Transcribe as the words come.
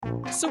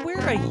So we're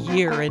a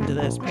year into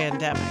this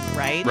pandemic,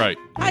 right? Right.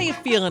 How you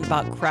feeling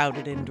about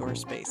crowded indoor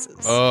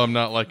spaces? Oh, I'm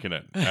not liking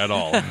it at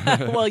all.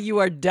 Well, you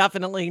are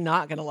definitely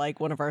not going to like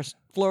one of our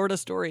Florida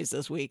stories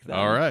this week, though.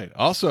 All right.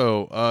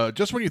 Also,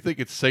 just when you think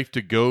it's safe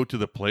to go to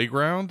the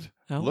playground,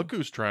 look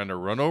who's trying to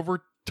run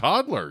over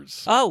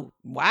toddlers. Oh,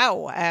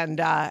 wow. And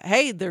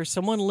hey, there's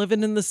someone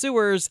living in the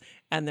sewers,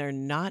 and they're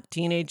not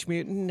Teenage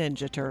Mutant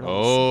Ninja Turtles.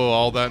 Oh,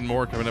 all that and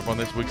more coming up on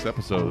this week's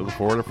episode of the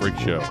Florida Freak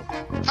Show.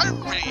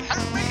 Hurry,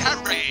 hurry,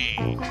 hurry!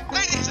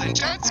 Ladies and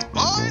gents,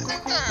 boys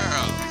and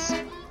girls,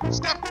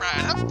 step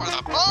right up for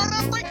the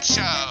Florida Freak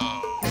Show!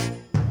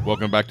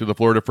 Welcome back to the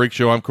Florida Freak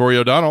Show. I'm Corey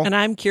O'Donnell. And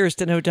I'm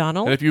Kirsten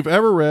O'Donnell. And if you've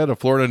ever read a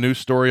Florida news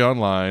story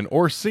online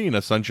or seen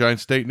a Sunshine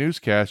State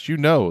newscast, you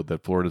know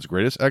that Florida's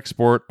greatest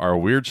export are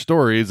weird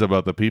stories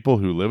about the people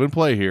who live and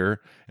play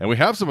here. And we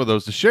have some of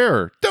those to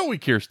share, don't we,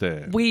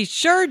 Kirsten? We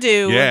sure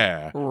do.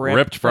 Yeah.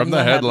 Ripped from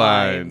the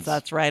headlines.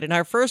 That's right. And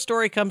our first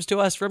story comes to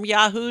us from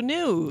Yahoo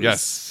News.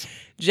 Yes.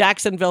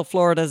 Jacksonville,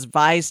 Florida's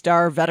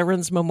VyStar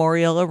Veterans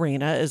Memorial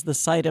Arena is the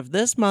site of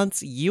this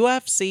month's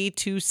UFC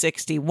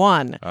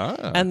 261.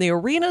 And the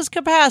arena's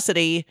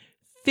capacity,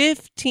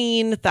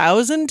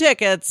 15,000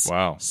 tickets,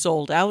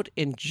 sold out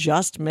in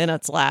just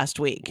minutes last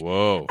week.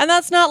 Whoa. And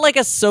that's not like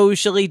a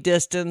socially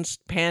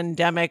distanced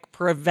pandemic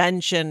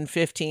prevention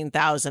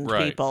 15,000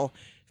 people.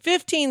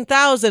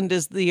 15,000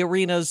 is the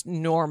arena's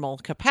normal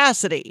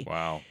capacity.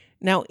 Wow.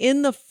 Now,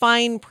 in the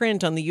fine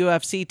print on the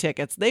UFC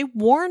tickets, they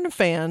warn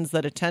fans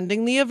that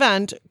attending the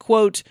event,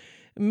 quote,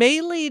 may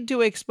lead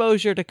to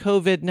exposure to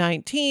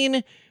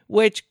COVID-19,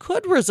 which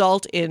could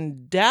result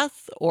in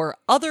death or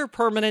other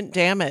permanent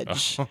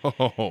damage.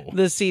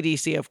 The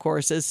CDC, of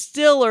course, is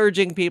still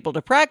urging people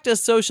to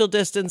practice social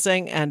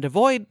distancing and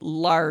avoid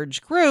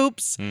large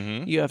groups.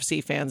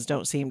 UFC fans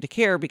don't seem to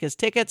care because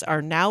tickets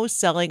are now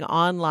selling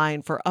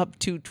online for up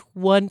to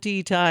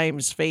 20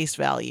 times face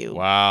value.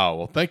 Wow.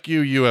 Well, thank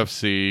you,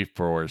 UFC,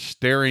 for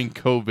staring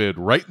COVID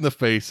right in the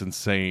face and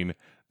saying,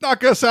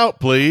 knock us out,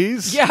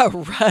 please. Yeah,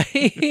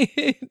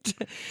 right.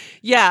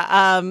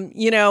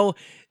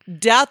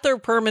 Death or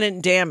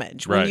permanent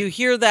damage. When you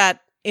hear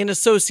that in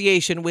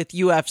association with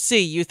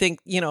UFC, you think,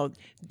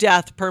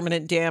 death,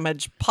 permanent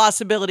damage,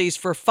 possibilities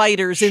for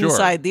fighters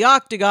inside the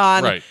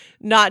octagon,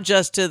 not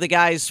just to the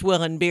guys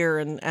swilling beer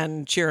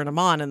and cheering them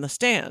on in the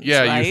stands.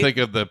 Yeah, right? You think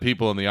of the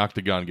people in the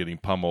octagon getting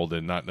pummeled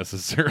and not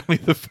necessarily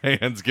the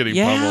fans getting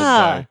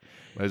pummeled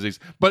by these.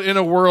 But in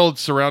a world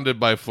surrounded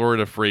by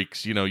Florida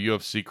freaks,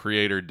 UFC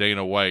creator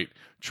Dana White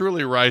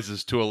truly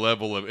rises to a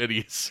level of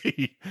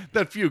idiocy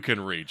that few can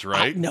reach,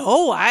 right?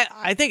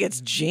 I think it's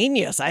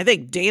genius. I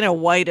think Dana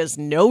White is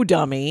no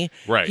dummy.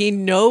 Right. He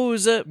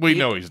knows... we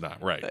know he's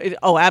not, right.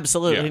 Oh,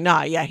 absolutely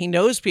not. Yeah, he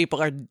knows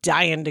people are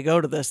dying to go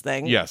to this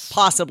thing. Yes.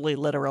 Possibly,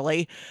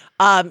 literally.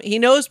 He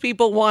knows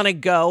people want to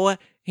go.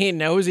 He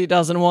knows he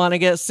doesn't want to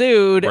get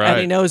sued. Right.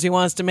 And he knows he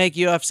wants to make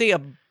UFC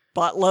a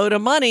buttload of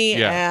money,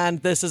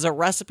 and this is a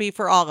recipe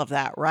for all of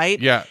that,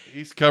 right? Yeah,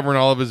 he's covering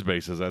all of his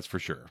bases, that's for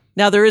sure.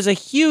 Now, there is a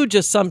huge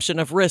assumption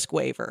of risk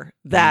waiver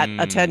that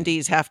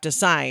attendees have to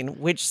sign,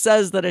 which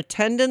says that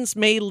attendance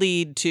may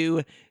lead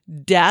to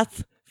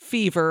death,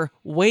 fever,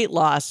 weight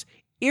loss,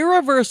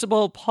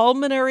 irreversible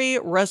pulmonary,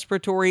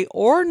 respiratory,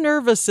 or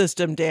nervous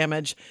system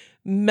damage,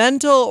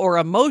 mental or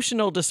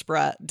emotional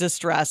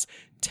distress,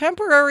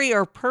 temporary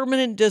or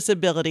permanent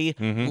disability,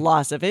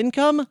 loss of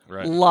income,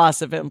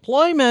 loss of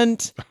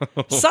employment.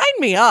 Sign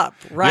me up,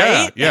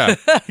 right? Yeah.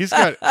 He's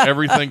got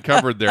everything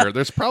covered there.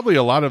 There's probably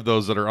a lot of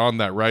those that are on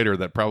that writer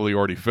that probably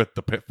already fit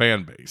the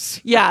fan base.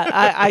 Yeah,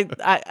 I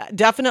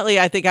definitely,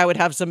 I think I would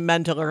have some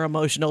mental or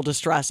emotional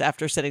distress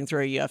after sitting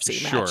through a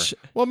UFC match. Sure.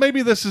 Well,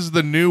 maybe this is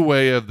the new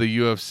way of the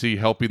UFC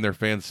helping their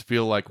fans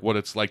feel like what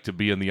it's like to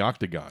be in the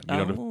octagon,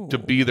 to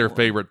be their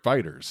favorite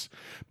fighters.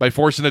 By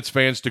forcing its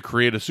fans to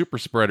create a super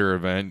spreader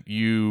event,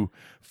 you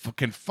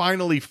can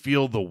finally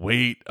feel the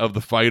weight of the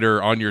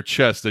fighter on your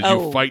chest as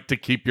you fight to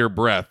keep your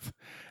breath,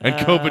 and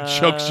COVID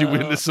chokes you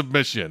into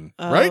submission.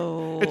 Right?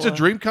 It's a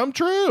dream come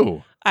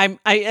true.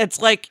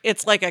 It's like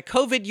a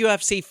COVID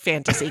UFC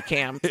fantasy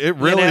camp. It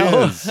really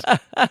is.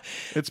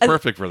 It's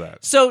perfect for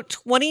that. So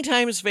 20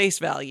 times face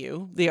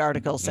value, the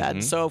article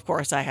said. So of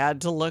course I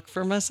had to look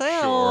for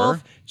myself.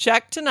 Sure.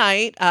 Check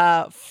tonight.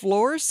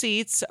 Floor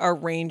seats are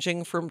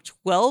ranging from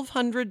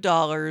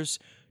 $1,200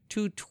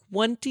 to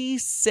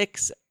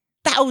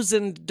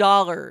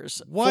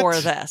 $26,000 for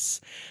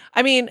this.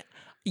 I mean,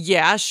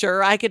 yeah,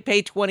 sure, I could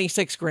pay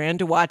 $26,000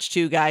 to watch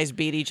two guys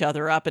beat each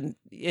other up in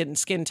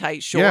skin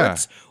tight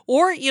shorts. Yeah.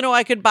 Or,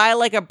 I could buy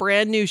like a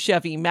brand new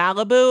Chevy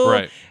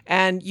Malibu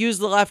and use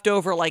the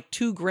leftover like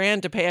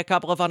 $2,000 to pay a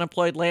couple of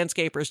unemployed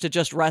landscapers to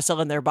just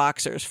wrestle in their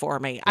boxers for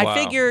me. Wow.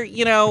 I figure,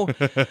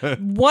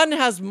 one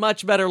has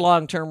much better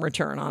long-term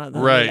return on it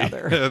than the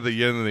other. The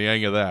yin and the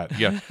yang of that.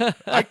 Yeah.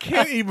 I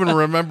can't even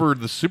remember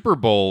the Super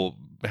Bowl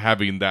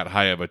having that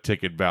high of a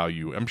ticket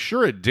value. I'm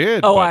sure it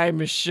did. Oh, but,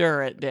 I'm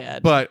sure it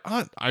did. But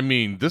I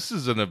mean, this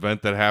is an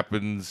event that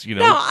happens,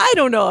 Now, I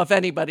don't know if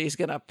anybody's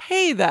going to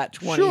pay that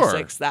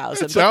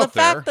 $26,000, It's but out the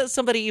fact there. that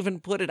somebody even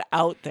put it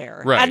out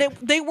there, Right. and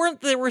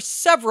there were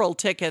several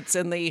tickets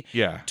in the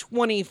Yeah.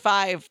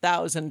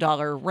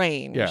 $25,000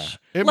 range. Yeah.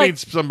 It Like,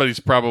 means somebody's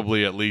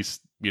probably at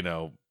least,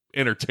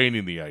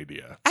 entertaining the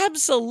idea.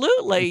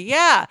 absolutely,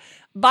 yeah.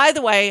 By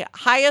the way,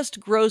 highest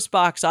gross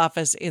box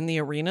office in the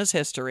arena's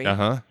history.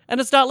 Uh-huh.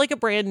 And it's not like a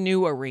brand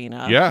new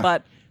arena. Yeah.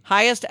 But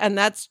highest, and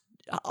that's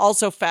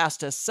also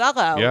fastest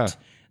sellout. Yeah.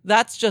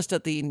 That's just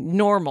at the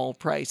normal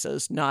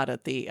prices, not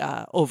at the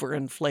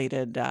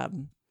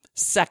overinflated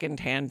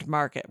secondhand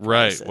market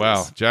prices. Right.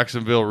 Wow.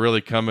 Jacksonville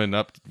really coming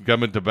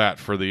to bat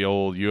for the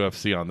old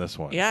UFC on this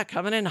one. Yeah,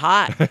 coming in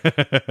hot.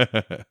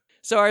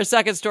 So our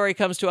second story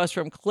comes to us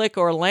from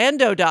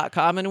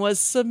clickorlando.com and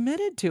was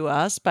submitted to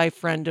us by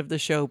friend of the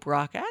show,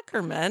 Brock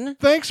Ackerman.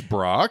 Thanks,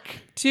 Brock.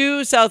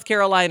 Two South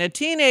Carolina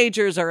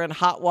teenagers are in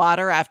hot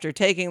water after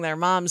taking their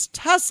mom's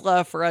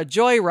Tesla for a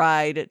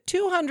joyride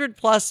 200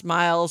 plus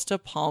miles to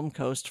Palm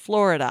Coast,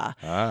 Florida.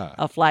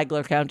 A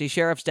Flagler County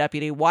Sheriff's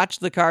deputy watched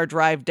the car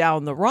drive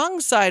down the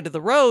wrong side of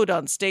the road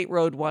on State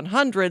Road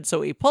 100,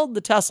 so he pulled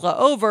the Tesla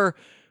over,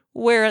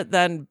 where it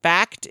then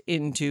backed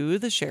into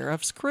the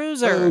sheriff's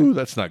cruiser. Oh,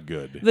 that's not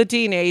good. The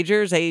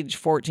teenagers, age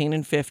 14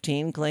 and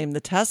 15, claimed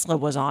the Tesla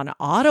was on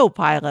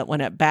autopilot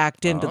when it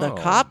backed into the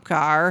cop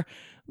car,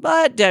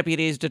 but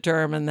deputies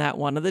determined that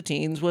one of the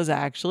teens was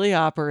actually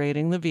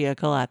operating the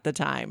vehicle at the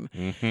time.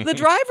 The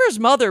driver's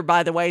mother,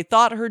 by the way,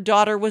 thought her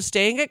daughter was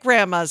staying at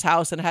grandma's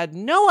house and had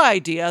no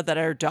idea that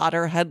her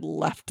daughter had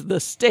left the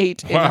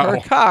state in her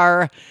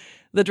car.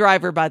 The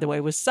driver, by the way,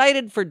 was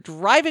cited for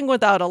driving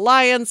without a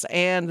license,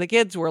 and the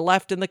kids were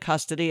left in the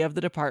custody of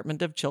the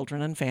Department of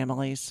Children and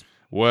Families.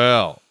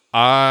 Well,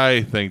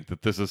 I think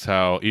that this is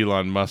how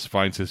Elon Musk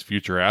finds his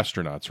future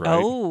astronauts,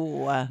 right?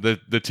 Oh.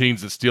 The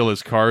teens that steal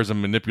his cars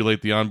and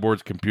manipulate the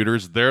onboard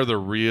computers, they're the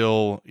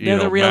real They're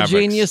the real mavericks.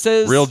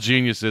 geniuses. Real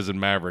geniuses and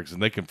mavericks,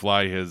 and they can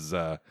fly his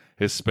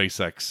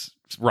SpaceX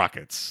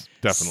rockets,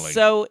 definitely.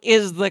 So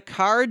is the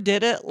car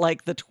did it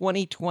like the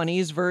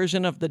 2020s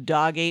version of the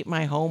dog ate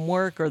my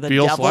homework or the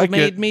Feels devil like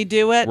made it. me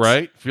do it?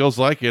 Right? Feels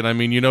like it. I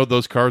mean,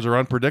 those cars are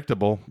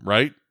unpredictable,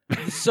 right?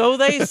 So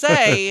they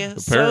say.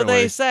 So Apparently.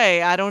 they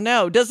say. I don't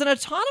know. Does an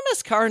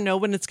autonomous car know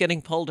when it's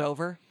getting pulled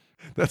over?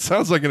 That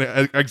sounds like an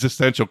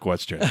existential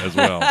question as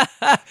well.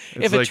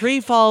 If a tree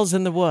falls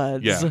in the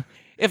woods, Yeah.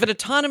 if an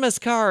autonomous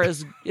car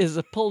is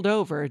pulled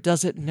over,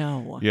 does it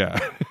know? Yeah.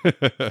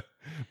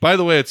 By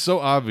the way, it's so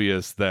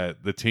obvious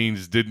that the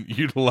teens didn't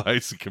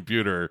utilize the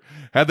computer.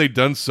 Had they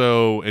done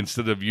so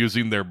instead of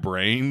using their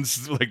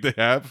brains like they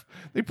have,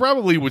 they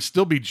probably would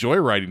still be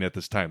joyriding at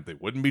this time. They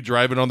wouldn't be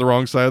driving on the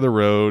wrong side of the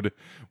road.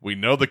 We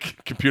know the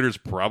computer's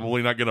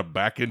probably not going to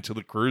back into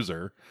the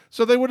cruiser,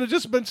 so they would have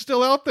just been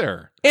still out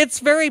there. It's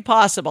very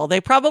possible.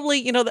 They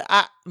probably,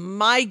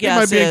 my They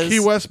guess might be is in Key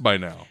West by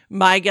now.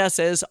 my guess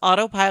is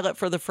autopilot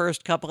for the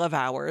first couple of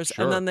hours,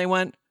 Sure. and then they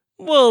went,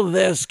 well,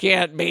 this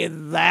can't be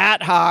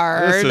that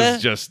hard. This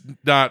is just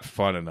not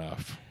fun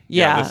enough.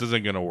 Yeah. This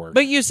isn't going to work.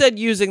 But you said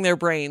using their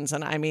brains,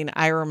 and I mean,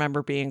 I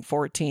remember being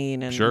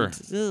 14, and Sure.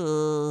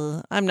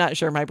 I'm not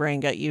sure my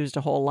brain got used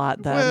a whole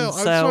lot then. Well,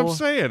 so that's what I'm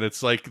saying.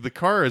 It's like the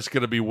car is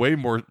going to be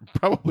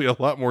probably a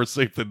lot more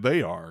safe than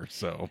they are.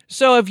 So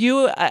have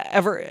you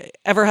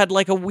ever had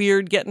like a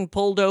weird getting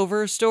pulled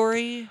over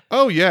story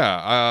Oh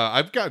yeah,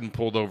 I've gotten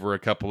pulled over a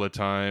couple of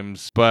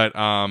times, but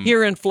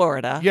here in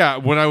Florida? yeah,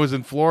 when I was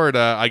in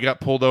Florida, I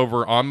got pulled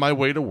over on my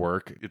way to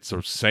work. It's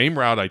the same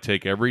route I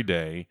take every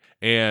day,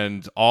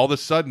 and all of a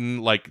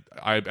sudden,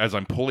 as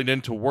I'm pulling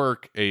into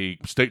work, a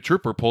state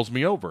trooper pulls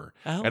me over,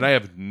 and I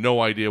have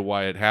no idea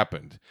why it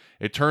happened.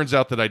 It turns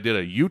out that I did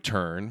a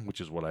U-turn,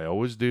 which is what I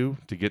always do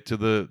to get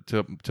to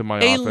my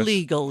A office.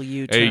 legal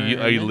U-turn.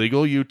 A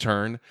legal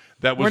U-turn.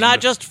 That was We're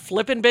not just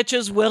flipping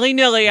bitches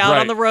willy-nilly out Right,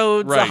 on the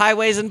roads, the right.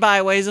 highways and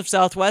byways of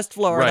Southwest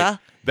Florida. Right.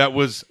 That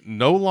was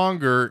no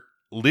longer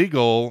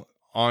legal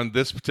on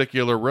this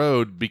particular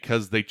road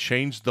because they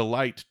changed the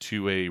light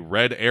to a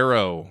red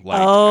arrow light.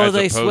 Oh, as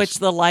they opposed- switched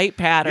the light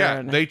Yeah,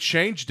 pattern. they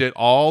changed it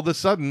all of a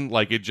sudden,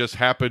 like it just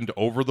happened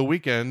over the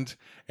weekend.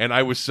 And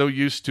I was so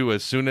used to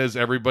as soon as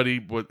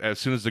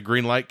the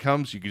green light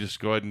comes, you can just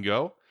go ahead and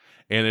go.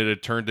 And it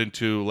had turned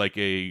into like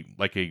a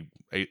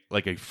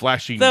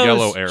flashing Those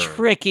yellow arrow.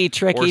 tricky Or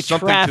something to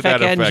traffic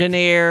that effect.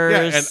 engineers.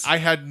 Yeah, and I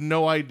had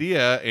no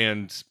idea,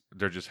 and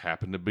there just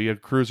happened to be a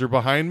cruiser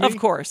behind me. Of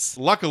course.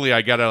 Luckily,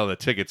 I got out of the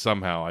ticket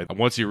somehow.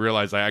 Once he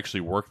realized I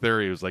actually worked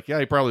there, he was like, yeah,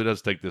 he probably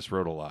does take this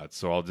road a lot,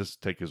 so I'll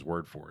just take his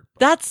word for it.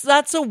 That's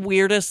the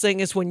weirdest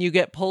thing is when you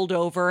get pulled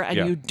over and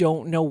Yeah. you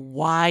don't know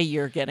why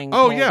you're getting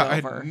Oh, pulled yeah, I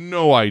over. had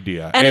no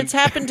idea. And it's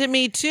happened to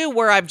me too,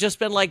 where I've just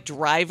been like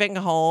driving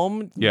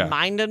home, Yeah.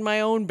 minding my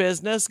own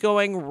business,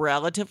 going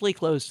relatively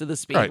close to the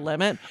speed Right.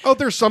 limit. Oh,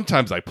 there's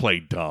sometimes I play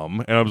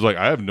dumb, and I was like,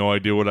 I have no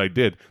idea what I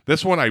did.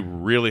 This one, I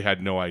really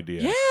had no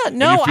idea. Yeah, And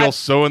no, you feel feel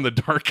so in the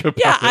dark about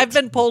it. Yeah, I've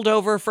been pulled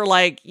over for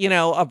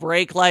a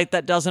brake light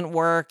that doesn't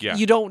work. Yeah.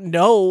 You don't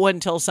know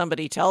until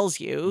somebody tells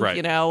you.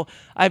 Right.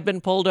 I've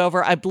been pulled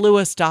over. I blew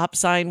a stop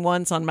sign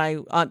once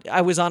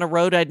I was on a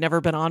road I'd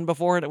never been on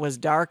before, and it was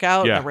dark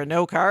out. Yeah. And there were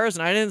no cars,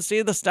 and I didn't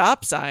see the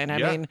stop sign. I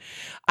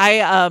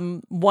Yeah.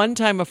 mean, one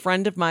time a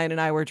friend of mine and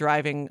I were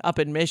driving up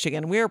in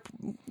Michigan.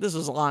 This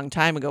was a long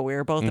time ago. We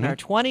were both in our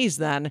 20s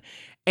then.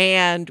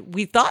 And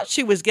we thought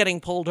she was getting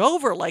pulled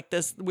over like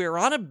this. We were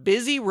on a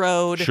busy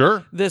road.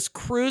 Sure. This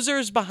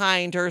cruiser's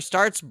behind her,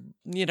 starts,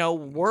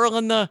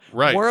 whirling the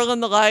Right.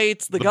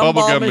 lights. The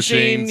bubble gumball gum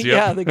machine. machines, yep.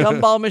 Yeah, the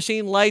gumball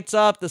machine lights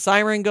up. The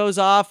siren goes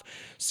off.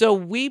 So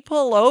we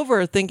pull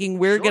over thinking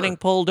we're getting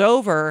pulled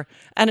over.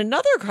 And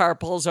another car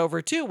pulls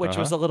over too, which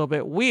was a little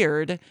bit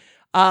weird.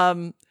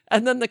 And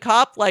then the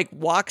cop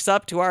walks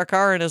up to our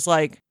car and is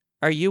like,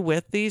 "Are you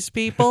with these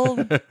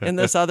people in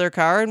this other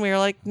car?" And we were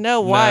like,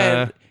 "No, why?"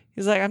 Nah.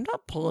 He's like, "I'm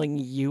not pulling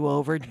you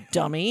over,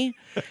 dummy."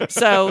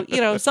 So,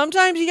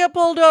 sometimes you get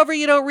pulled over,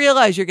 you don't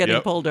realize you're getting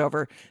Yep. pulled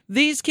over.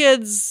 These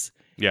kids,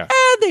 Yeah.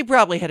 they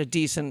probably had a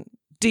decent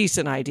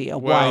idea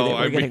why they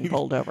were getting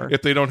pulled over.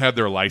 If they don't have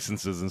their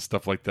licenses and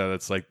stuff like that,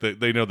 it's like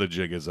they know the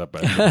jig is up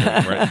at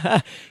that point,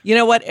 right? You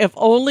know what? If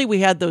only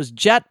we had those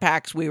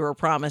jetpacks we were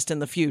promised in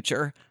the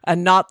future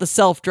and not the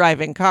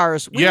self-driving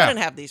cars, we Yeah.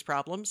 wouldn't have these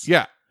problems.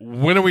 Yeah.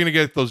 When are we going to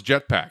get those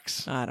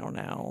jetpacks? I don't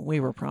know.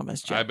 We were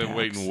promised jetpacks. I've been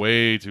waiting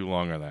way too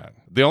long on that.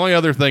 The only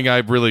other thing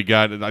I've really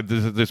got,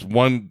 this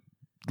one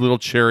little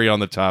cherry on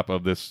the top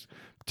of this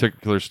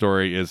particular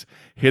story, is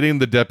hitting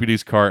the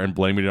deputy's car and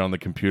blaming it on the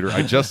computer.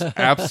 I just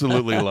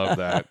absolutely love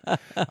that.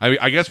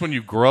 I guess when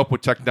you grow up with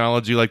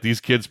technology like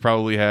these kids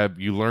probably have,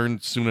 you learn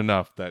soon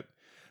enough that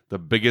the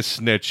biggest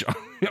snitch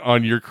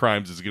on your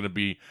crimes is going to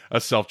be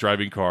a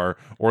self-driving car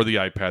or the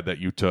iPad that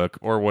you took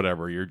or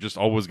whatever. You're just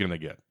always going to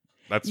get.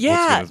 That's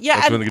Yeah, what's yeah,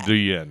 That's and- going to do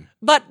you in.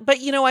 But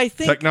I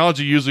think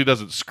Technology usually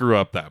doesn't screw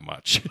up that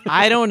much.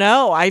 I don't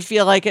know. I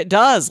feel like it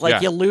does.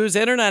 Yeah. You lose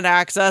internet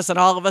access and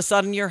all of a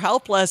sudden you're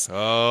helpless.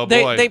 Oh,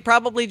 boy. They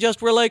probably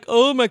just were like,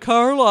 "Oh, my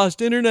car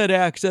lost internet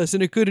access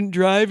and it couldn't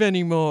drive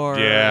anymore."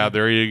 Yeah,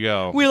 there you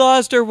go. We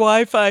lost our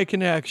Wi-Fi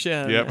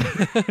connection.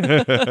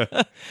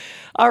 Yep.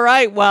 All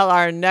right. Well,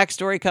 our next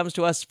story comes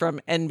to us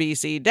from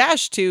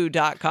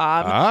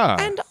NBC-2.com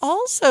and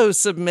also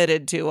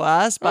submitted to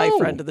us by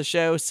friend of the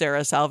show,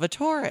 Sarah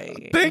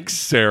Salvatore. Thanks,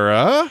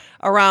 Sarah.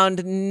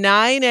 Around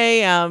 9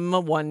 a.m.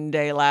 one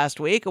day last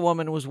week, a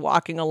woman was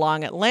walking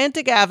along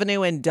Atlantic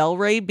Avenue in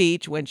Delray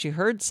Beach when she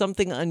heard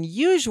something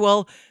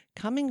unusual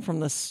coming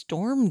from the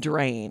storm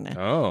drain.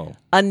 Oh.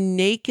 A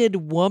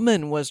naked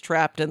woman was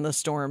trapped in the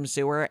storm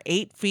sewer,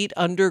 8 feet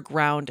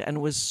underground,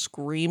 and was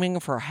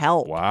screaming for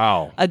help.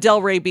 Wow. A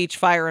Delray Beach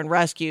Fire and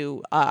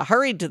Rescue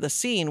hurried to the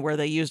scene where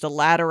they used a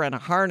ladder and a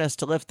harness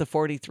to lift the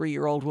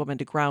 43-year-old woman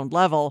to ground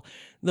level.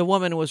 The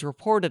woman was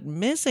reported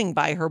missing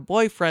by her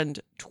boyfriend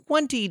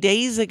 20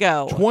 days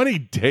ago. 20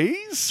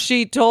 days?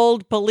 She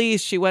told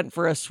police she went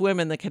for a swim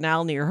in the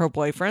canal near her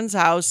boyfriend's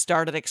house,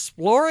 started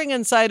exploring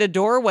inside a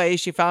doorway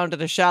she found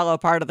in a shallow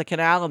part of the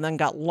canal, and then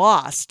got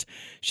lost.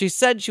 She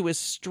said she was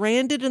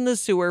stranded in the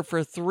sewer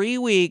for 3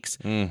 weeks,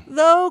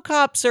 though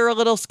cops are a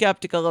little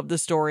skeptical of the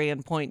story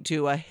and point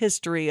to a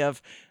history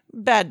of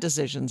bad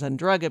decisions and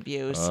drug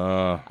abuse.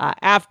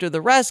 After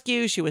the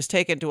rescue, she was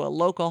taken to a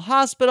local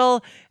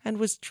hospital and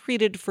was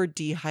treated for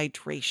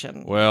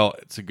dehydration. Well,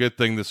 it's a good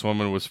thing this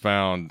woman was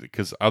found,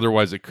 because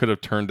otherwise it could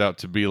have turned out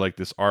to be like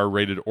this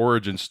R-rated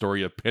origin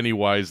story of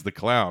Pennywise the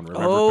Clown.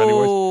 Remember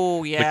Pennywise?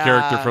 Oh, yeah. The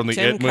character from the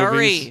Tim It Curry.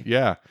 movies?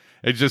 Yeah.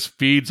 It just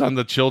feeds on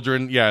the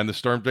children. Yeah, in the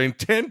storm drain.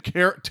 Tim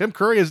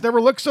Curry has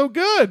never looked so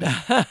good.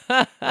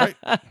 Right?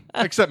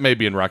 Except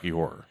maybe in Rocky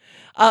Horror.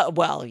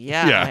 Well,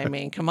 yeah. Yeah. I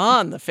mean, come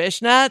on, the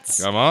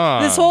fishnets. Come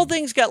on. This whole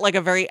thing's got like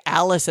a very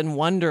Alice in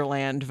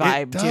Wonderland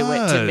vibe to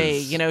it to me.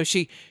 does. You know,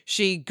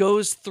 she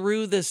goes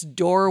through this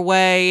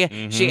doorway.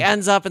 Mm-hmm. She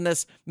ends up in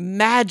this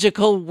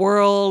magical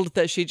world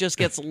that she just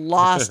gets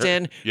lost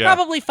in. Yeah.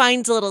 Probably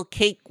finds a little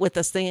cake with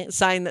a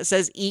sign that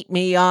says "Eat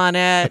me" on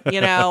it.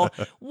 You know,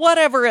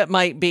 whatever it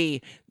might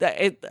be.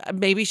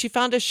 Maybe she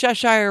found a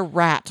Cheshire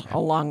rat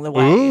along the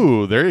way.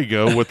 Ooh, there you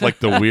go, with like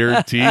the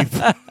weird teeth.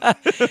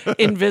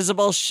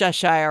 Invisible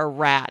Cheshire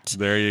rat.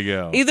 There you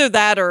go. Either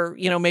that or,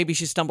 you know, maybe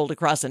she stumbled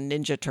across a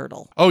Ninja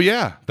Turtle. Oh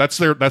yeah, that's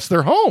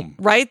their home.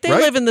 Right? They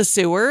Right? live in the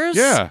sewers.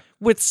 Yeah.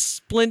 With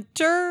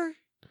Splinter.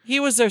 He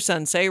was their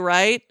sensei,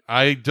 right?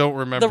 I don't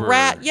remember. The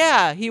rat.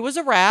 Yeah, he was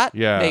a rat.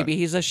 Yeah. Maybe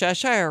he's a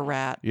Cheshire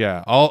rat.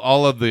 Yeah,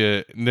 all of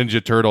the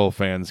Ninja Turtle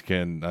fans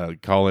can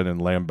call in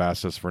and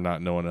lambaste us for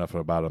not knowing enough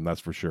about him. That's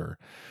for sure.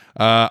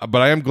 But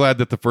I am glad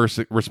that the first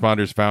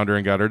responders found her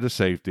and got her to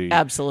safety.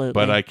 Absolutely.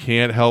 But I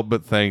can't help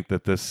but think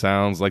that this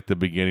sounds like the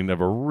beginning of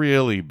a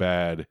really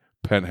bad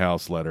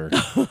Penthouse letter.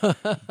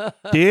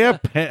 Dear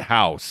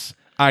Penthouse,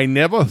 I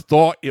never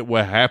thought it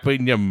would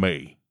happen to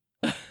me.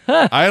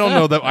 I don't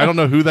know that. I don't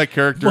know who that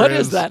character is. What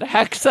is that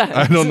accent?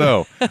 I don't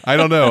know.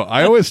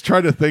 I always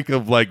try to think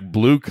of like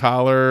blue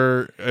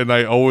collar, and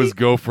I always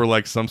go for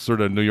like some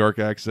sort of New York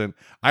accent.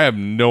 I have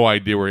no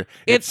idea where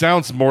it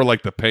sounds more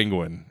like the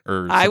Penguin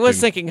or something. I was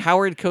thinking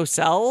Howard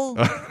Cosell.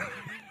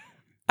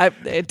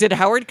 Did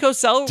Howard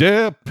Cosell?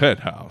 Dear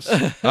Penthouse,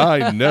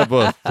 I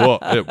never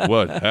thought it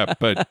would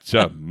happen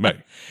to me.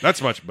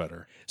 That's much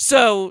better.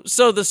 So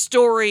the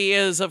story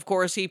is, of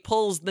course, he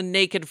pulls the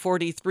naked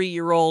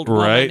 43-year-old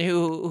woman Right.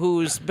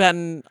 who's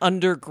been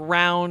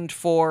underground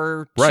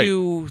for Right.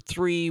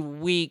 2-3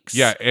 weeks.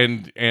 Yeah,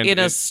 and in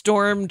a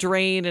storm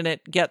drain, and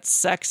it gets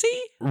sexy.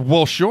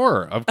 well,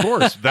 sure, of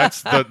course.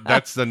 That's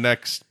the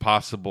next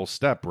possible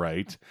step,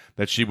 right?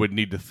 That she would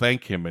need to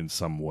thank him in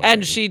some way.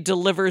 And she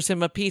delivers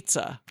him a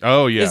pizza.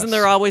 Oh, yes. Isn't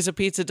there always a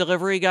pizza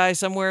delivery guy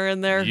somewhere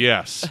in there?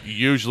 Yes,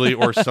 usually,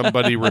 or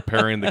somebody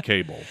repairing the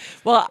cable.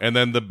 Well, And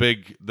then the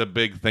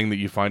big thing that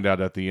you find out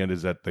at the end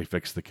is that they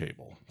fixed the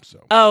cable. So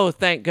oh,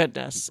 thank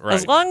goodness. Right.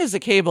 As long as the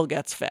cable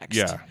gets fixed.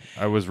 yeah,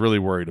 I was really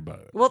worried about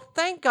it. Well,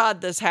 thank God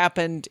this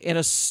happened in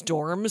a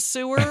storm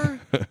sewer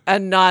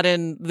and not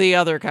in the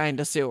other kind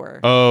of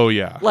sewer. Oh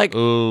yeah, Like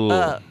Ooh.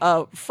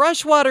 a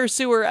freshwater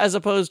sewer as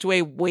opposed to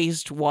a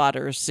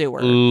wastewater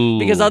sewer. Ooh.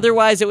 Because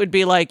otherwise it would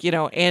be like,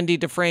 Andy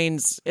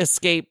Dufresne's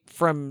Escape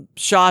from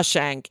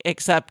Shawshank,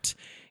 except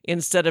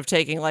instead of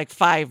taking like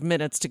 5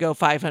 minutes to go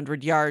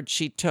 500 yards,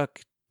 she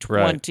took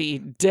 20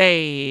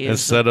 days.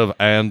 Instead of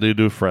Andy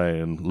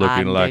Dufresne looking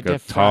Andy like a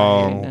Dufresne.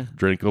 tall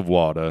drink of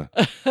water,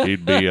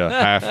 he'd be a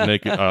half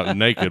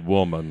naked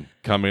woman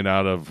coming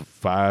out of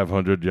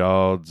 500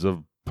 yards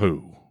of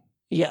poo.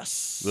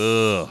 Yes.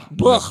 Ugh.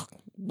 Blech,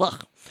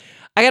 blech.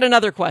 I got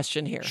another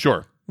question here.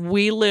 Sure.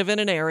 We live in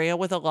an area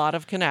with a lot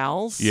of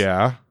canals.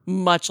 Yeah.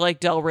 Much like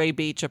Delray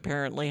Beach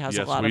apparently has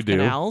Yes, a lot we of do.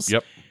 canals.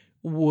 Yep.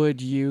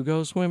 Would you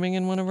go swimming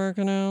in one of our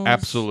canals?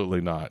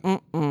 Absolutely not.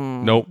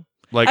 Mm-mm. Nope.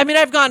 Like, I mean,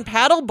 I've gone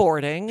paddle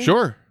boarding.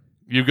 sure.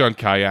 You've gone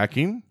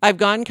kayaking. I've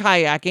gone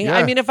kayaking. Yeah.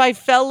 I mean, if I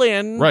fell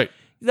in, Right.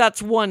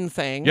 that's one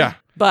thing. Yeah.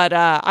 But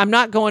I'm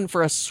not going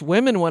for a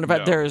swim in one of it.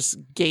 No. There's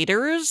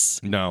gators.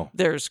 No.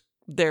 There's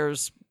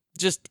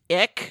just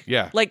ick.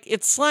 Yeah. Like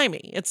it's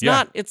slimy. It's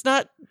Yeah.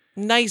 not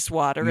nice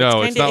water.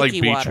 No, it's kinda not like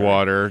icky beach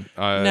water.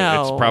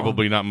 No. It's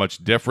probably not much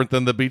different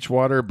than the beach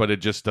water, but it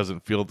just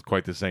doesn't feel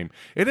quite the same.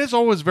 It is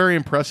always very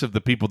impressive,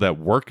 the people that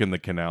work in the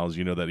canals,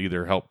 that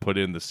either help put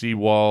in the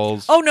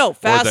seawalls. Oh no,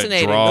 that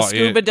fascinating. draw The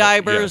scuba in-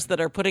 divers that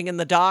are putting in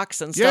the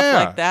docks and stuff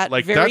Yeah, like that.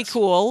 like Very that's-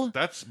 cool.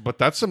 That's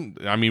some,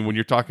 when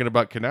you're talking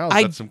about canals,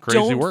 I that's some crazy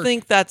don't work.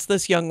 think that's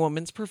this young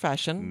woman's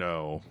profession.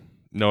 No,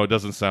 it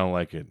doesn't sound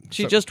like it.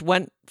 She So- just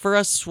went for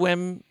a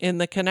swim in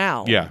the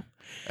canal. Yeah.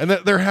 And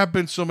there have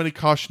been so many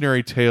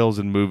cautionary tales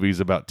in movies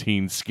about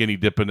teens skinny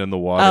dipping in the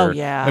water Oh,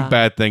 yeah. and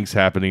bad things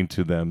happening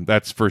to them.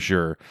 That's for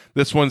sure.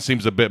 This one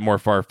seems a bit more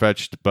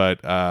far-fetched,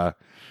 but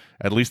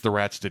at least the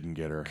rats didn't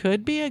get her.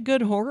 Could be a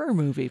good horror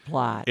movie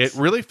plot. It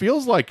really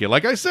feels like it.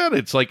 Like I said,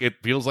 it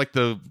feels like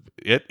the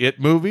It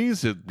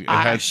movies. It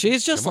has,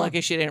 she's just come on.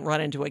 lucky she didn't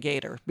run into a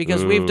gator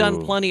because we've done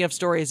Ooh. plenty of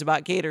stories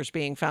about gators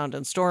being found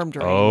in storm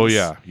drains. Oh,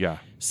 yeah.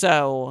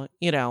 So,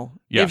 Yeah.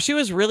 if she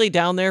was really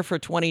down there for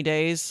 20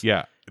 days,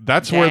 Yeah.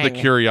 That's where the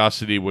Dang.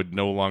 curiosity would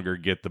no longer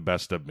get the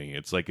best of me.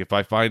 It's like if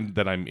I find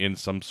that I'm in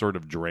some sort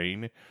of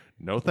drain,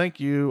 no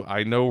thank you.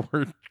 I know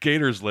where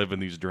gators live in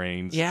these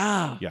drains.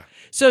 Yeah. Yeah.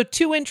 So,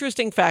 two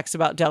interesting facts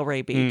about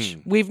Delray Beach.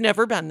 We've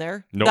never been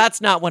there. Nope.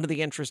 That's not one of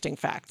the interesting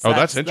facts. Oh,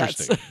 that's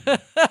interesting.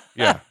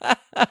 Yeah.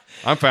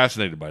 I'm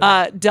fascinated by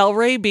that.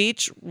 Delray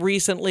Beach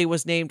recently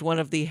was named one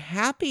of the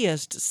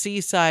happiest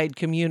seaside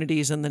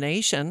communities in the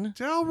nation.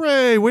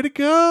 Delray, way to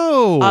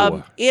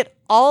go. It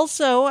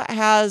also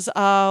has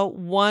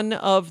one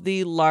of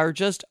the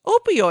largest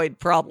opioid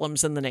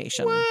problems in the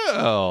nation.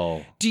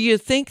 Well, Do you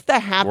think the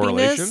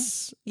Correlation?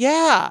 happiness?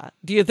 Yeah.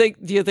 Do you think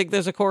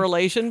there's a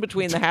correlation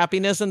between the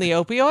happiness and the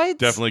opioids?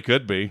 definitely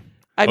could be.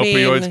 I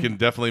Opioids mean, can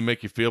definitely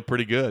make you feel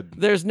pretty good.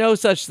 there's no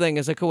such thing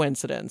as a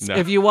coincidence. No.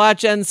 If you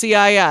watch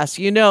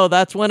NCIS,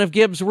 that's one of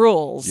Gibbs'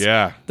 rules.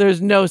 Yeah.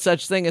 There's no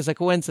such thing as a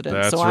coincidence.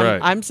 That's so right.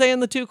 I'm saying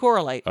the two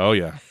correlate. Oh,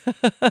 yeah.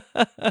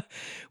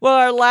 Well,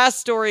 our last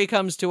story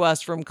comes to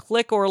us from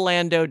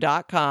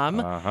clickorlando.com.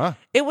 Uh-huh.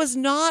 It was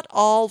not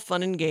all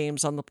fun and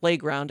games on the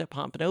playground at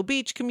Pompano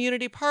Beach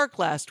Community Park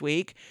last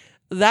week.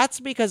 That's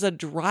because a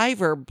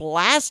driver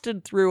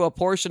blasted through a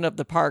portion of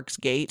the park's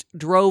gate,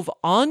 drove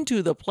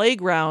onto the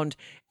playground,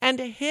 and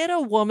hit a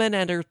woman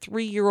and her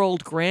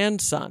 3-year-old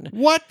grandson.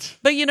 What?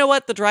 But you know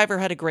what? The driver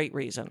had a great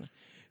reason.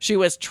 She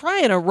was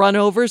trying to run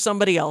over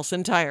somebody else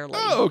entirely.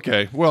 Oh,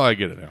 okay. Well, I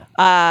get it now.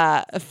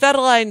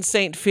 Fedeline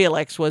St.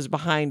 Felix was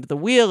behind the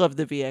wheel of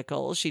the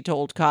vehicle. She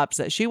told cops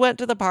that she went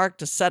to the park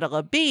to settle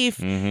a beef,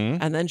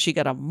 and then she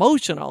got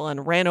emotional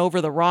and ran over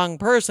the wrong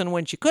person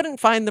when she couldn't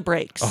find the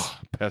brakes. Oh,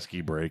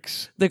 pesky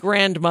brakes. The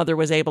grandmother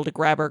was able to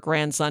grab her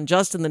grandson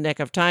just in the nick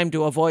of time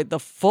to avoid the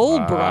full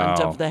brunt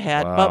of the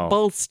head, Wow. but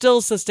both still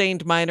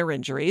sustained minor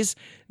injuries.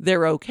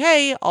 They're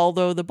okay,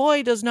 although the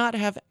boy does not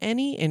have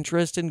any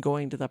interest in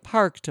going to the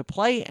park to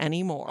play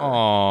anymore.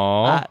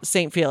 Aww.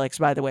 St. Felix,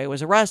 by the way,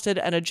 was arrested,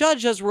 and a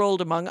judge has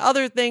ruled, among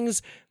other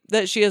things,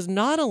 that she is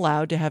not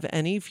allowed to have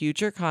any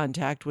future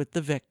contact with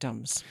the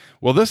victims.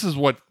 Well, this is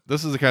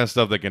the kind of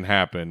stuff that can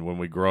happen when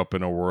we grow up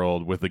in a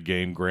world with the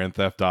game Grand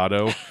Theft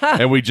Auto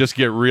and we just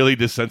get really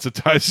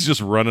desensitized to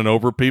just running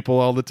over people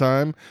all the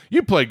time.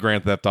 You played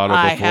Grand Theft Auto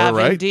before, I have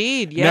right?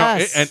 indeed,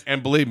 yes. Now,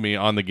 and believe me,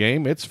 on the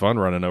game, it's fun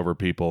running over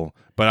people,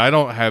 but I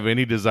don't have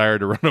any desire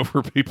to run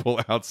over people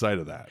outside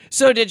of that.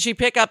 So did she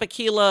pick up a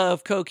kilo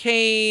of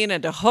cocaine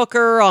and a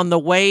hooker on the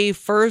way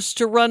first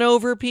to run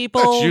over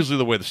people? That's usually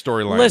the way the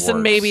storyline works.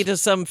 Listen maybe to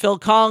some Phil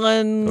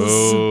Collins.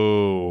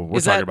 Oh, we're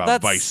Is talking that- about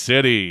that's- Vice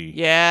City.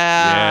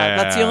 Yeah,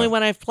 that's the only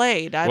one I've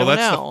played. I don't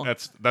know.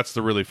 That's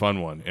the really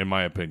fun one, in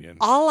my opinion.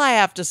 All I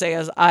have to say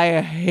is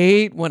I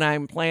hate when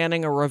I'm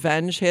planning a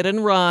revenge hit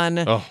and run,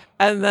 Oh.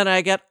 and then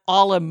I get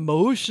all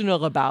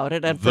emotional about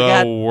it and The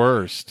forget.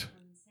 worst.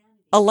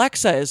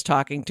 Alexa is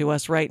talking to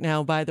us right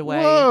now, by the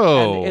way.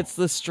 Whoa. And it's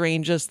the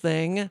strangest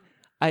thing.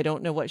 I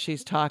don't know what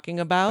she's talking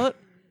about.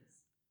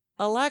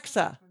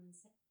 Alexa,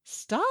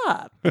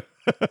 stop.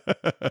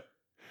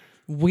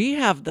 We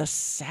have the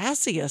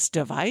sassiest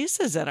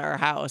devices in our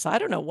house. I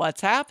don't know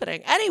what's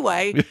happening.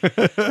 Anyway,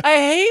 I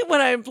hate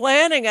when I'm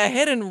planning a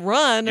hit and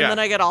run Yeah. and then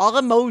I get all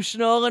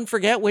emotional and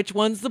forget which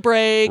one's the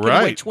brake Right.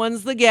 and which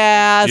one's the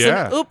gas.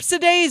 Yeah. And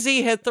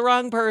oops-a-daisy, hit the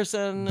wrong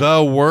person.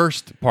 The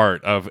worst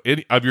part of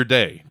your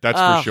day. That's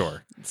for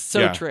sure. So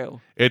Yeah.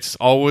 true. It's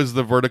always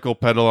the vertical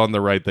pedal on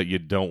the right that you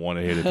don't want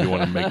to hit if you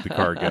want to make the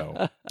car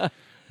go.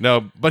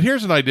 No, but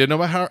here's an idea. No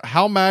matter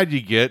how mad you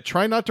get,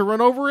 try not to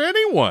run over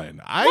anyone.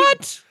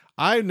 What?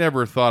 I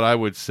never thought I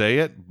would say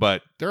it,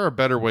 but there are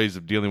better ways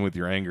of dealing with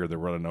your anger than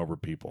running over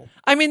people.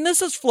 I mean,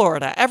 this is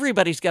Florida.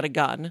 Everybody's got a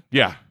gun.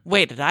 Yeah.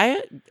 Wait,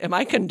 am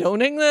I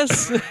condoning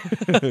this?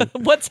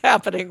 What's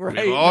happening right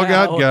now? We've all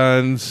got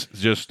guns.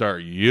 Just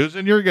start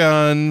using your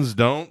guns.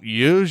 Don't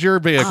use your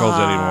vehicles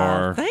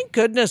anymore. Thank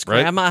goodness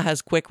Right? Grandma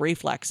has quick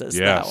reflexes,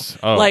 Yes.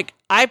 though. Oh. Like,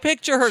 I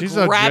picture her She's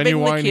a grabbing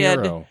the genuine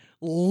kid, hero.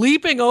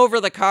 leaping over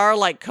the car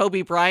like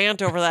Kobe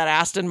Bryant over that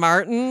Aston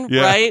Martin,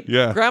 Yeah, right?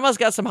 yeah. Grandma's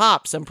got some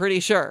hops, I'm pretty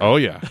sure. Oh,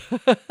 yeah.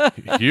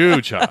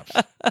 Huge hops.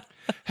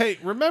 Hey,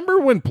 remember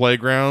when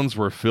playgrounds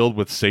were filled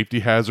with safety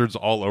hazards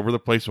all over the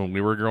place when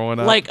we were growing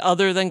up? Like,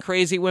 other than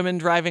crazy women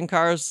driving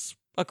cars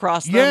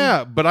across them?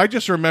 Yeah, but I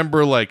just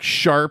remember like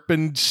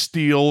sharpened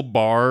steel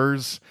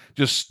bars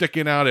just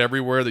sticking out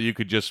everywhere that you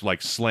could just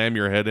like slam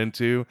your head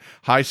into.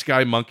 High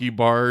sky monkey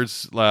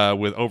bars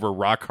with over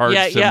rock hard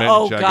cement.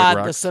 Oh, jagged God,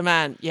 rocks. the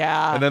cement.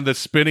 Yeah. And then the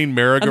spinning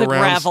merry-go-rounds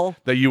gravel.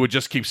 that you would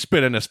just keep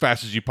spinning as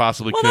fast as you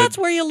possibly well, could. that's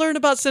where you learn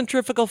about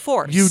centrifugal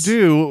force. You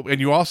do,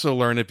 and you also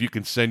learn if you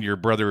can send your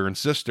brother and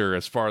sister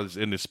as far as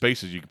into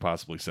space as you can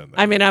possibly send them.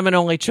 I mean, I'm an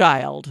only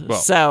child, Well,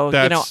 so,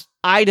 that's-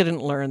 I didn't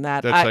learn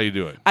that. That's how you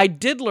do it. I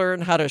did learn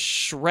how to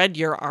shred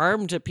your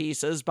arm to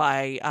pieces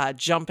by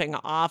jumping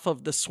off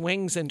of the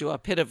swings into a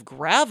pit of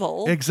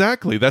gravel.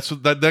 Exactly. That's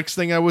the next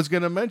thing I was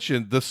going to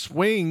mention. The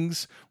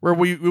swings where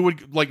we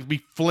would like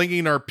be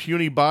flinging our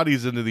puny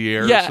bodies into the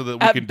air Yeah, so that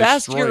we at can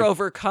best destroy. you're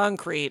over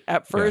concrete.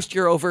 At first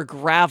you're over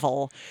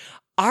gravel.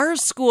 Our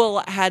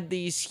school had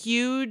these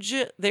huge.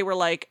 They were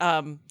like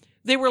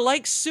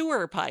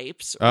sewer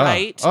pipes,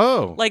 right?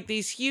 Oh. Like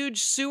these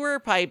huge sewer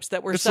pipes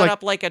that were It's set like-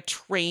 up like a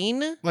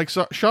train. Like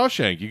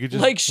Shawshank. You could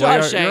just Like play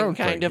out your own Shawshank,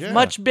 kind thing. of. Yeah.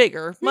 Much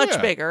bigger.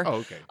 Yeah. bigger. Oh,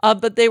 okay.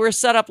 But they were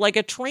set up like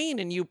a train,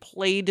 and you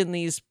played in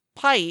these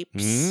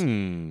pipes,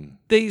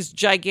 these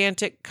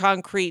gigantic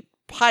concrete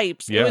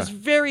pipes. It Yeah. was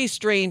very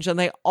strange, and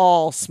they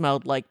all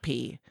smelled like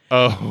pee.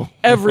 Oh.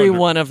 Every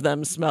one of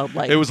them smelled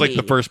like It was like pee.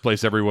 the first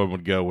place everyone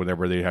would go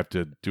whenever they have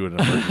to do an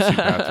emergency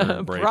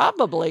bathroom break.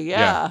 Probably,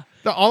 yeah.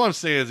 No, all I'm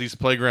saying is these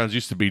playgrounds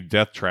used to be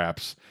death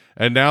traps.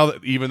 And now,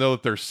 that even though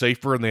that they're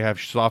safer and they have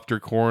softer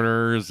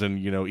corners and,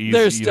 easy.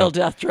 There's still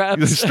death traps.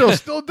 There's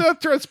still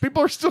death threats.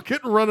 People are still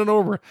getting running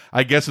over.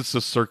 I guess it's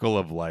the circle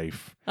of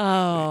life.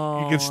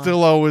 Oh. You can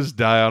still always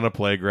die on a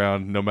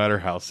playground, no matter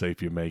how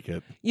safe you make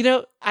it.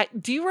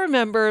 Do you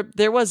remember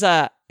it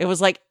was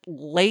like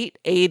late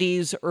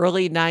 80s,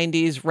 early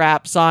 90s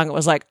rap song. It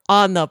was like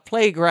On the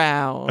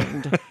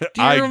Playground. Do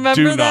you I remember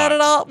do that not.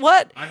 at all?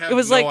 What? I have it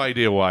was no like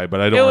idea why,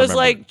 but I don't it was remember.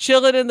 like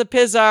chilling in the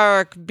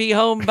Pizark, be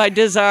home by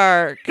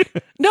Dizark.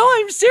 No,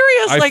 I'm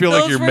serious. I feel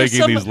like those you're were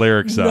making these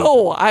lyrics up.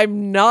 No,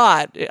 I'm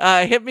not.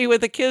 Hit me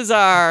with a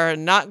Kizar,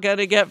 not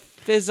gonna get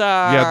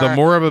Fizzar. Yeah, the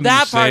more of them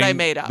that you part sing, I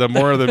made up. the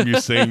more of them you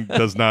sing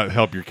does not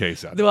help your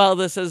case out. Well,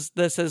 this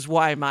is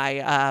why my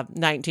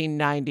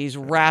 1990s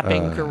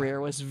rapping career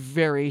was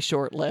very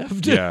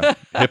short-lived. Yeah,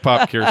 hip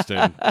hop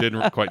Kirsten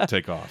didn't quite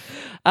take off.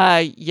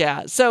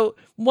 Yeah. So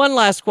one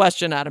last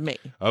question out of me.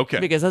 Okay.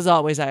 Because as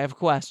always, I have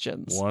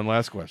questions. One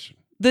last question.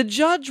 The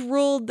judge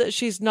ruled that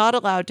she's not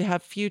allowed to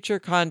have future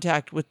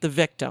contact with the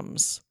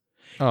victims.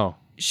 Oh.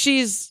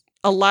 She's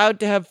allowed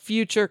to have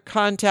future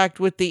contact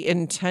with the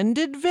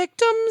intended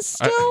victims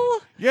still?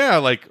 Yeah,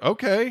 like,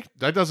 okay,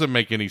 that doesn't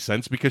make any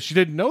sense because she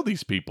didn't know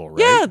these people, right?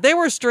 Yeah, they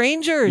were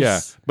strangers.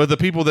 Yeah, but the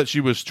people that she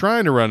was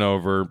trying to run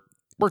over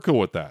we're cool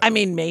with that. I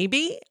mean,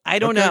 maybe. I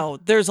don't Okay. know.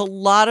 There's a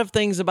lot of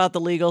things about the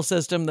legal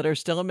system that are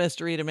still a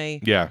mystery to me.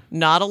 Yeah.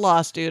 Not a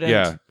law student.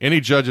 Yeah. Any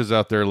judges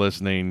out there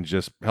listening,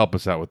 just help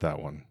us out with that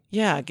one.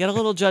 Yeah, get a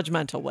little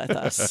judgmental with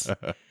us.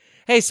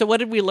 Hey, so what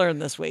did we learn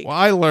this week? Well,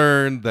 I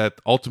learned that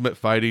Ultimate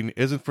Fighting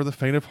isn't for the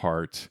faint of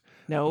heart,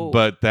 No.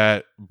 but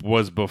that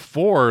was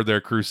before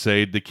their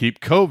crusade to keep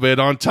COVID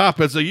on top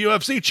as a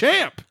UFC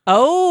champ.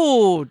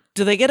 Oh,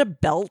 do they get a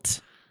belt?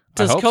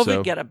 Does hope COVID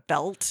so. get a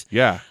belt?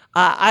 Yeah.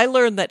 I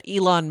learned that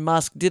Elon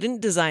Musk didn't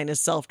design his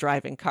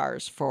self-driving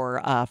cars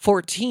for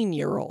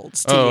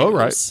 14-year-olds to Oh, use.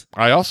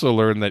 right. I also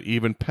learned that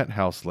even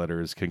penthouse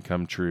letters can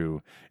come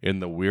true in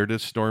the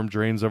weirdest storm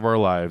drains of our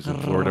lives in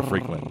Florida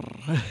Freakland.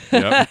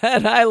 Yep.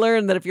 And I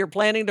learned that if you're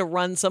planning to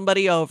run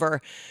somebody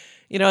over,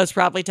 it's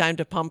probably time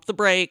to pump the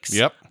brakes.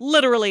 Yep.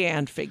 Literally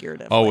and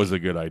figuratively. Always a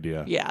good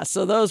idea. Yeah,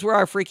 so those were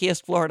our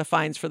freakiest Florida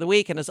finds for the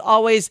week. And as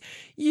always,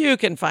 you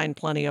can find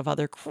plenty of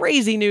other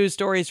crazy news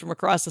stories from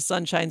across the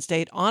Sunshine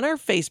State on our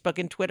Facebook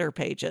and Twitter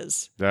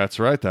pages. That's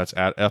right. That's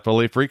at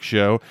FLA Freak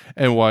Show.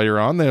 And while you're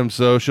on them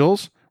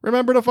socials,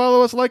 remember to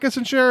follow us, like us,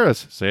 and share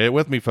us. Say it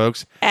with me,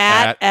 folks.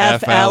 At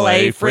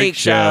FLA Freak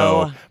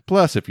Show.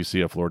 Plus, if you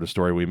see a Florida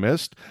story we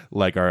missed,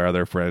 like our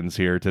other friends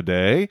here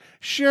today,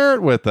 share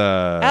it with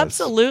us.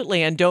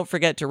 Absolutely. And don't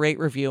forget to rate,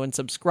 review, and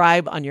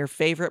subscribe on your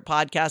favorite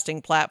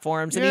podcasting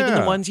platforms and even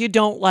the Yeah. ones you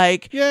don't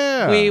like.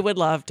 Yeah. We would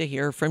love to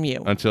hear from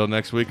you. Until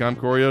next week, I'm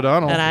Corey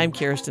O'Donnell. And I'm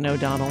Kirsten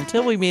O'Donnell.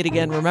 Until we meet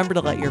again, remember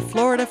to let your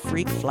Florida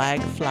freak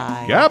flag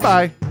fly.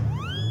 Goodbye.